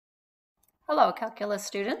Hello, calculus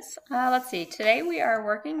students. Let's see, today we are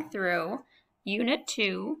working through Unit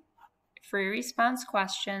 2, Free Response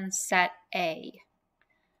Questions, Set A.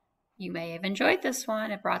 You may have enjoyed this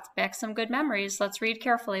one. It brought back some good memories. Let's read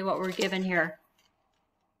carefully what we're given here.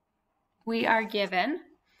 We are given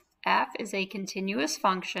f is a continuous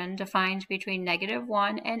function defined between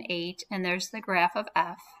 -1 and 8, and there's the graph of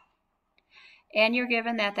f. And you're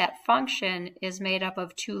given that that function is made up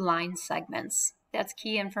of two line segments. That's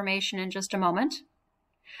key information in just a moment.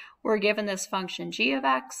 We're given this function g of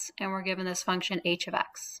x, and we're given this function h of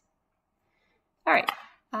x. All right,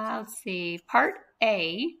 let's see. Part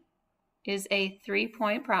A is a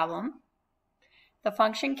 3-point problem. The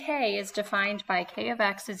function k is defined by k of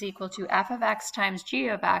x is equal to f of x times g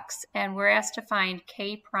of x, and we're asked to find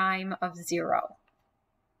k prime of 0.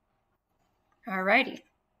 All righty.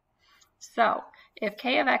 So if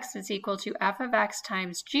k of x is equal to f of x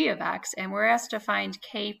times g of x, and we're asked to find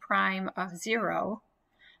k prime of 0,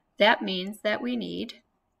 that means that we need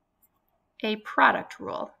a product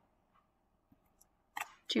rule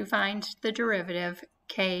to find the derivative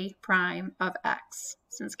k prime of x.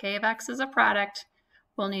 Since k of x is a product,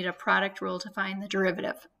 we'll need a product rule to find the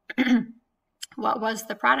derivative. What was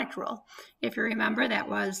the product rule? If you remember, that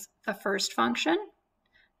was the first function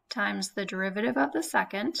times the derivative of the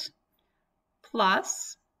second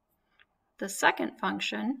plus the second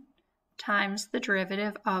function times the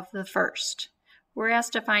derivative of the first. We're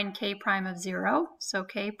asked to find k prime of 0, so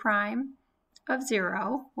k prime of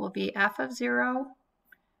 0 will be f of 0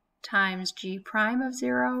 times g prime of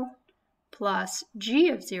 0 plus g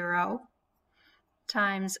of 0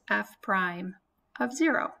 times f prime of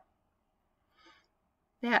 0.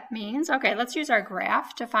 That means, okay, let's use our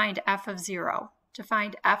graph to find f of 0. To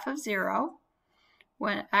find f of 0,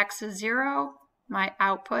 when x is 0, my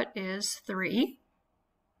output is 3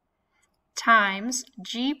 times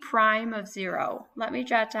g prime of 0. Let me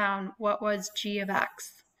jot down what was g of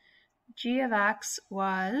x. G of x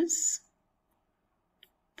was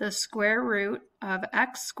the square root of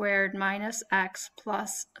x squared minus x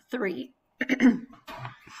plus 3.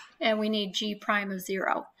 And we need g prime of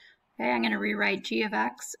 0. Okay, I'm going to rewrite g of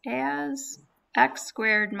x as x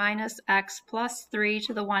squared minus x plus 3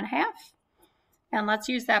 to the 1/2. And let's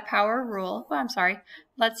use that power rule. Oh, I'm sorry.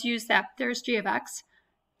 Let's use that. There's g of x.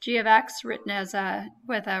 G of x written as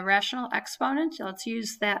with a rational exponent. Let's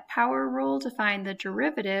use that power rule to find the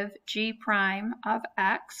derivative. G prime of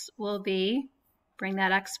x will be, bring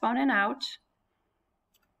that exponent out,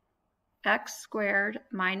 x squared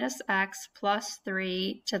minus x plus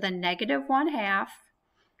 3 to the -1/2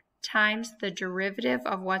 times the derivative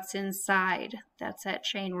of what's inside. That's that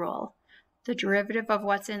chain rule. The derivative of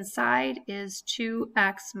what's inside is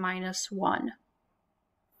 2x minus 1,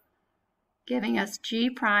 giving us g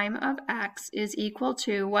prime of x is equal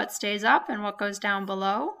to what stays up and what goes down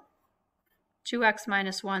below. 2x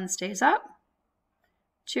minus 1 stays up,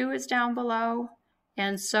 2 is down below,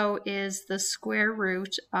 and so is the square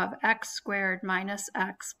root of x squared minus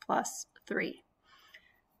x plus 3.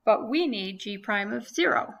 But we need g prime of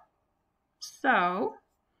 0. So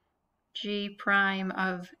g prime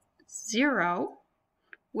of 0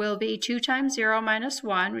 will be 2 times 0 minus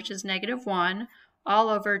 1, which is -1, all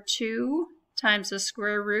over 2 times the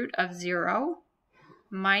square root of 0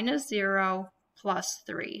 minus 0 plus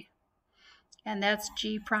 3. And that's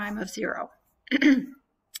g prime of 0.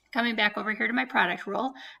 Coming back over here to my product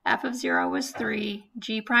rule, f of 0 was 3,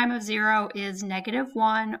 g prime of 0 is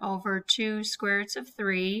 -1 over 2 square roots of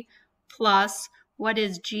 3, plus what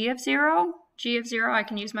is g of 0? G of 0, I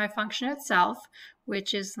can use my function itself,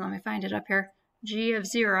 which is, let me find it up here, g of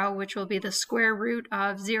 0, which will be the square root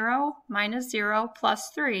of 0 minus 0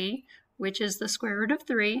 plus 3, which is the square root of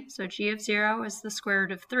 3. So g of 0 is the square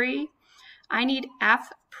root of 3. I need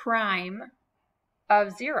f prime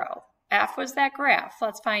of 0. F was that graph.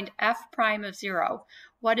 Let's find f prime of 0.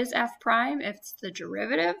 What is f prime? It's the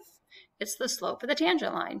derivative. It's the slope of the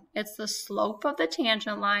tangent line. It's the slope of the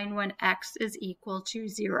tangent line when x is equal to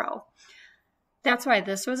 0. That's why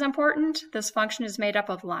this was important. This function is made up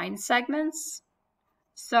of line segments.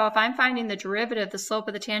 So if I'm finding the derivative, the slope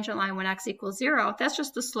of the tangent line when x equals 0, that's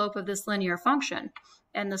just the slope of this linear function.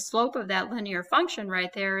 And the slope of that linear function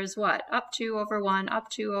right there is what? Up 2 over 1, up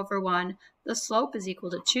 2 over 1. The slope is equal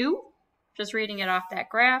to 2. Just reading it off that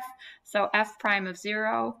graph. So f prime of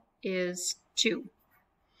 0 is 2.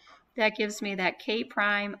 That gives me that k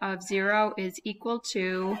prime of 0 is equal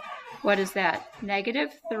to, what is that?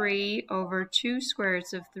 -3 over 2 square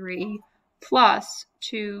roots of 3 plus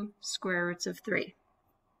 2 square roots of 3.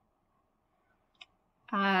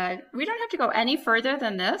 We don't have to go any further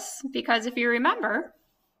than this, because if you remember,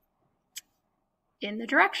 in the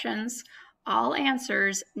directions, All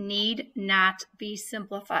answers need not be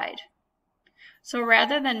simplified. So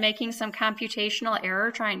rather than making some computational error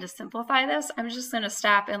trying to simplify this, I'm just going to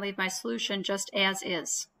stop and leave my solution just as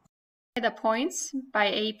is. The points by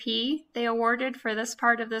AP they awarded for this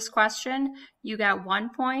part of this question, you got 1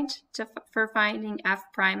 point for finding f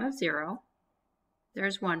prime of 0.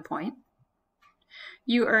 There's 1 point.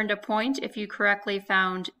 You earned a point if you correctly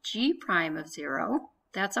found g prime of 0.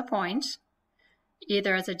 That's a point,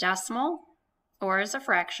 either as a decimal or as a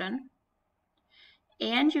fraction.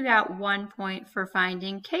 And you got 1 point for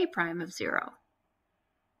finding k prime of 0,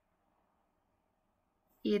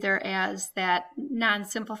 either as that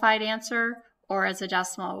non-simplified answer or as a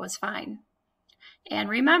decimal was fine. And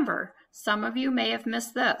remember, some of you may have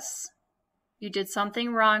missed this. You did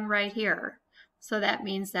something wrong right here. So that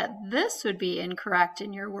means that this would be incorrect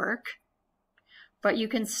in your work, but you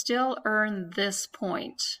can still earn this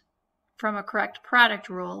point from a correct product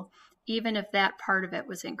rule, even if that part of it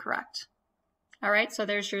was incorrect. All right, so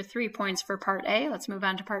there's your 3 points for part A. Let's move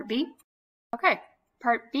on to part B. Okay,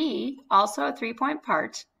 part B, also a 3-point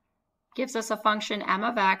part, gives us a function m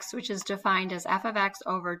of x, which is defined as f of x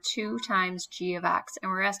over 2 times g of x,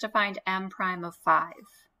 and we're asked to find m prime of 5.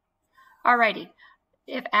 Alrighty,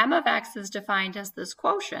 if m of x is defined as this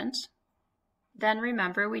quotient, then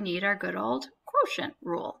remember we need our good old quotient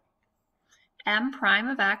rule. M prime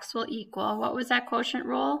of x will equal, what was that quotient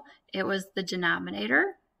rule? It was the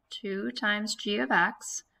denominator, 2 times g of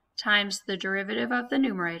x, times the derivative of the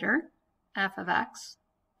numerator, f of x,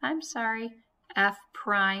 f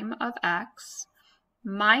prime of x,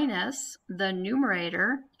 minus the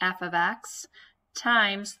numerator, f of x,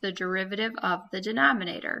 times the derivative of the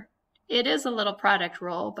denominator. It is a little product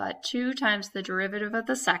rule, but 2 times the derivative of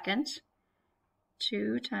the second,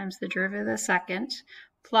 2 times the derivative of the second,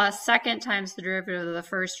 plus second times the derivative of the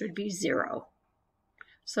first would be 0.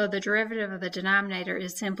 So the derivative of the denominator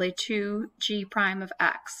is simply 2g prime of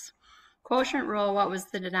x. Quotient rule, what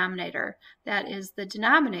was the denominator? That is the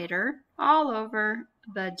denominator all over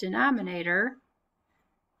the denominator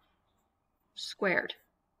squared.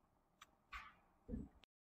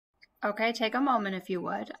 Okay, take a moment if you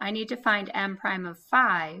would. I need to find m prime of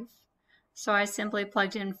 5, so I simply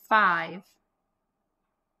plugged in 5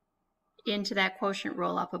 into that quotient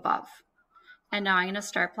rule up above. And now I'm going to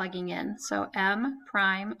start plugging in. So m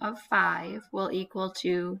prime of 5 will equal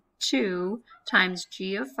to 2 times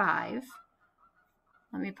g of 5.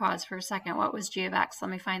 Let me pause for a second. What was g of x? Let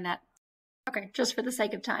me find that. Okay, just for the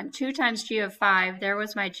sake of time. 2 times g of 5, there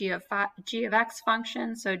was my g of x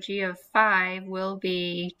function. So g of 5 will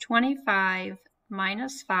be 25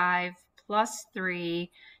 minus 5 plus 3.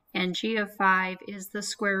 And g of 5 is the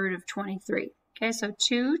square root of 23. Okay, so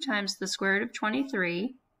 2 times the square root of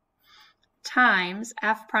 23 times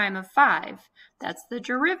f prime of 5. That's the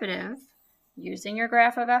derivative using your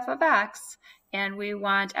graph of f of x, and we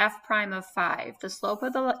want f prime of 5. The slope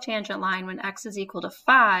of the tangent line when x is equal to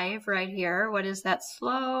 5 right here, what is that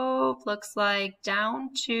slope? Looks like down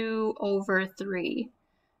 2 over 3.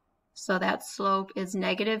 So that slope is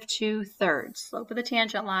negative 2/3. Slope of the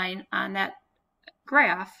tangent line on that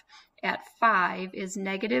graph at 5 is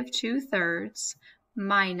negative 2/3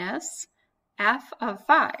 minus f of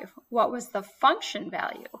 5. What was the function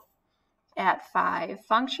value at 5?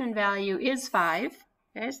 Function value is 5.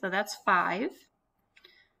 Okay, so that's 5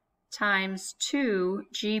 times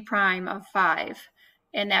 2g prime of 5.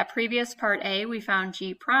 In that previous part A, we found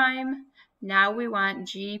g prime. Now we want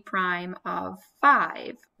g prime of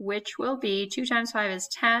 5, which will be 2 times 5 is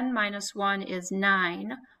 10 minus 1 is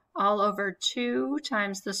 9. All over 2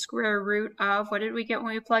 times the square root of, what did we get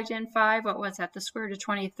when we plugged in 5? What was that? The square root of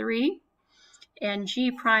 23. And g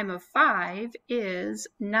prime of 5 is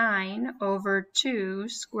 9 over 2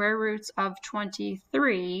 square roots of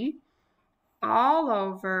 23 all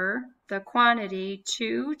over the quantity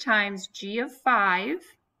 2 times g of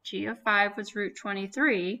 5. G of 5 was root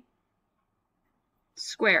 23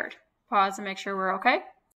 squared. Pause and make sure we're okay.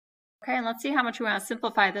 Okay, and let's see how much we want to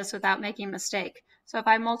simplify this without making a mistake. So if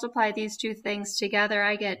I multiply these two things together,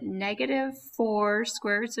 I get negative 4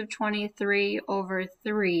 square roots of 23 over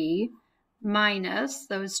 3 minus,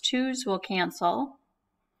 those 2's will cancel,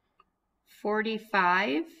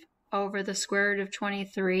 45 over the square root of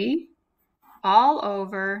 23, all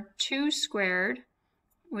over 2 squared,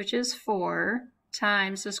 which is 4,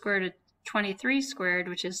 times the square root of 23 squared,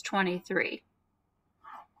 which is 23.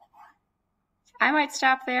 I might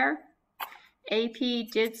stop there. AP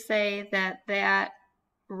did say that that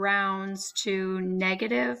rounds to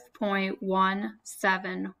negative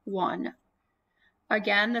 0.171.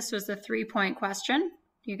 Again, this was a 3-point question.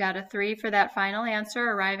 You got a 3 for that final answer,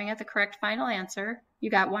 arriving at the correct final answer. You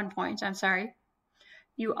got 1 point, I'm sorry.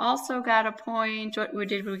 You also got a point. What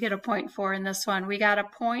did we get a point for in this one? We got a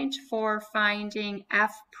point for finding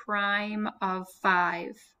f prime of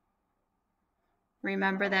 5.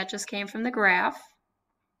 Remember, that just came from the graph,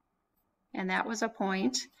 and that was a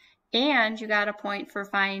point. And you got a point for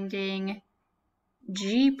finding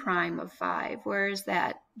g prime of 5. Where is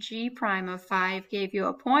that? G prime of 5 gave you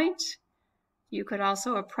a point. You could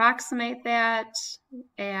also approximate that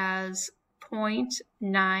as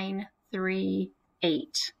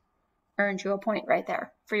 0.938. Earned you a point right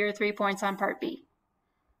there for your 3 points on part B.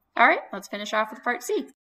 All right, let's finish off with part C.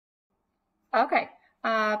 Okay,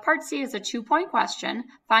 part C is a 2-point question.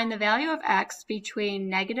 Find the value of x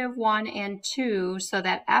between -1 and 2 so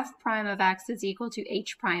that f prime of x is equal to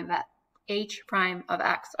h prime of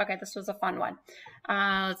x. Okay, this was a fun one.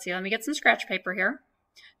 Let's see, let me get some scratch paper here.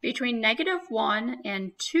 Between -1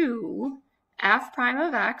 and 2, f prime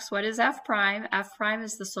of x, what is f prime? F prime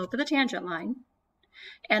is the slope of the tangent line.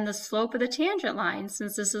 And the slope of the tangent line,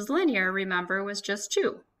 since this is linear, remember, was just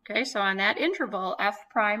 2. Okay, so on that interval, f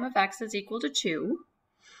prime of x is equal to 2.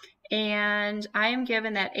 And I am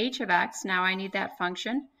given that h of x, now I need that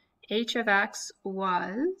function. H of x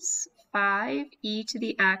was 5e to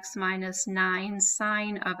the x minus 9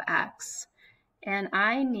 sine of x. And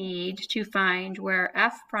I need to find where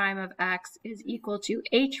f prime of x is equal to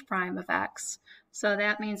h prime of x. So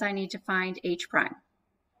that means I need to find h prime.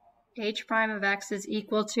 H prime of x is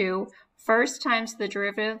equal to first times the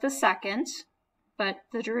derivative of the second, but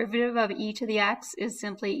the derivative of e to the x is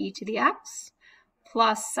simply e to the x,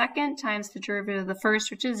 plus second times the derivative of the first,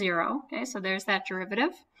 which is 0. Okay, so there's that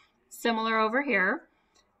derivative. Similar over here,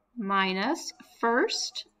 minus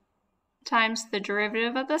first times the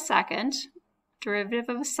derivative of the second. Derivative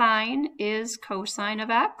of a sine is cosine of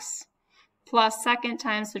x, plus second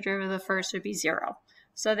times the derivative of the first would be 0.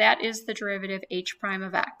 So that is the derivative h prime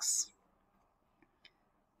of x.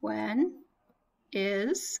 When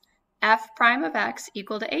is f prime of x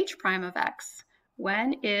equal to h prime of x?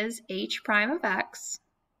 When is h prime of x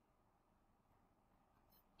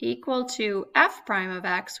equal to f prime of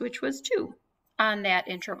x, which was 2 on that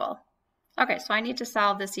interval? Okay, so I need to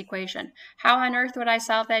solve this equation. How on earth would I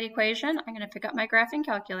solve that equation? I'm going to pick up my graphing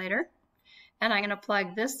calculator, and I'm going to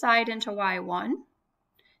plug this side into y1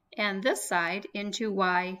 and this side into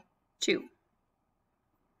y2.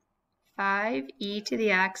 5e to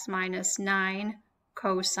the x minus 9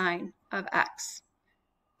 cosine of x.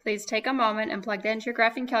 Please take a moment and plug that into your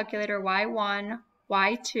graphing calculator, y1,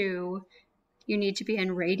 y2. You need to be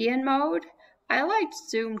in radian mode. I liked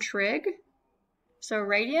zoom trig. So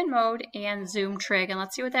radian mode and zoom trig, and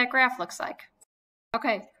let's see what that graph looks like.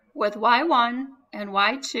 Okay, with y1 and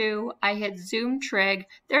y2, I hit zoom trig.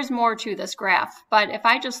 There's more to this graph, but if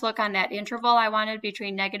I just look on that interval I wanted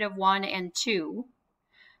between -1 and 2,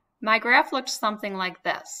 my graph looked something like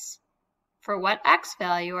this. For what x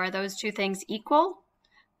value are those two things equal?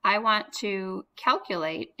 I want to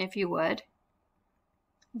calculate, if you would,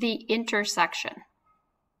 the intersection.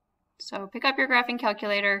 So pick up your graphing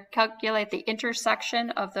calculator, calculate the intersection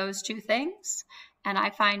of those two things, and I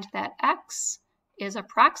find that x is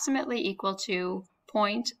approximately equal to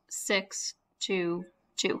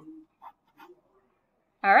 0.622.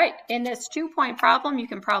 All right, in this 2-point problem, you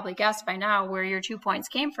can probably guess by now where your 2 points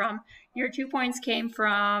came from. Your 2 points came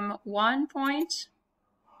from 1 point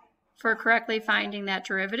for correctly finding that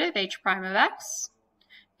derivative, h prime of x,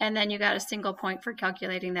 and then you got a single point for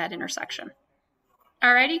calculating that intersection.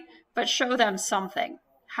 Alrighty, but show them something,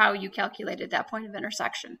 how you calculated that point of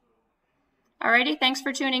intersection. Alrighty, thanks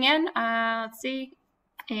for tuning in. Let's see,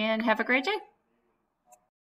 and have a great day.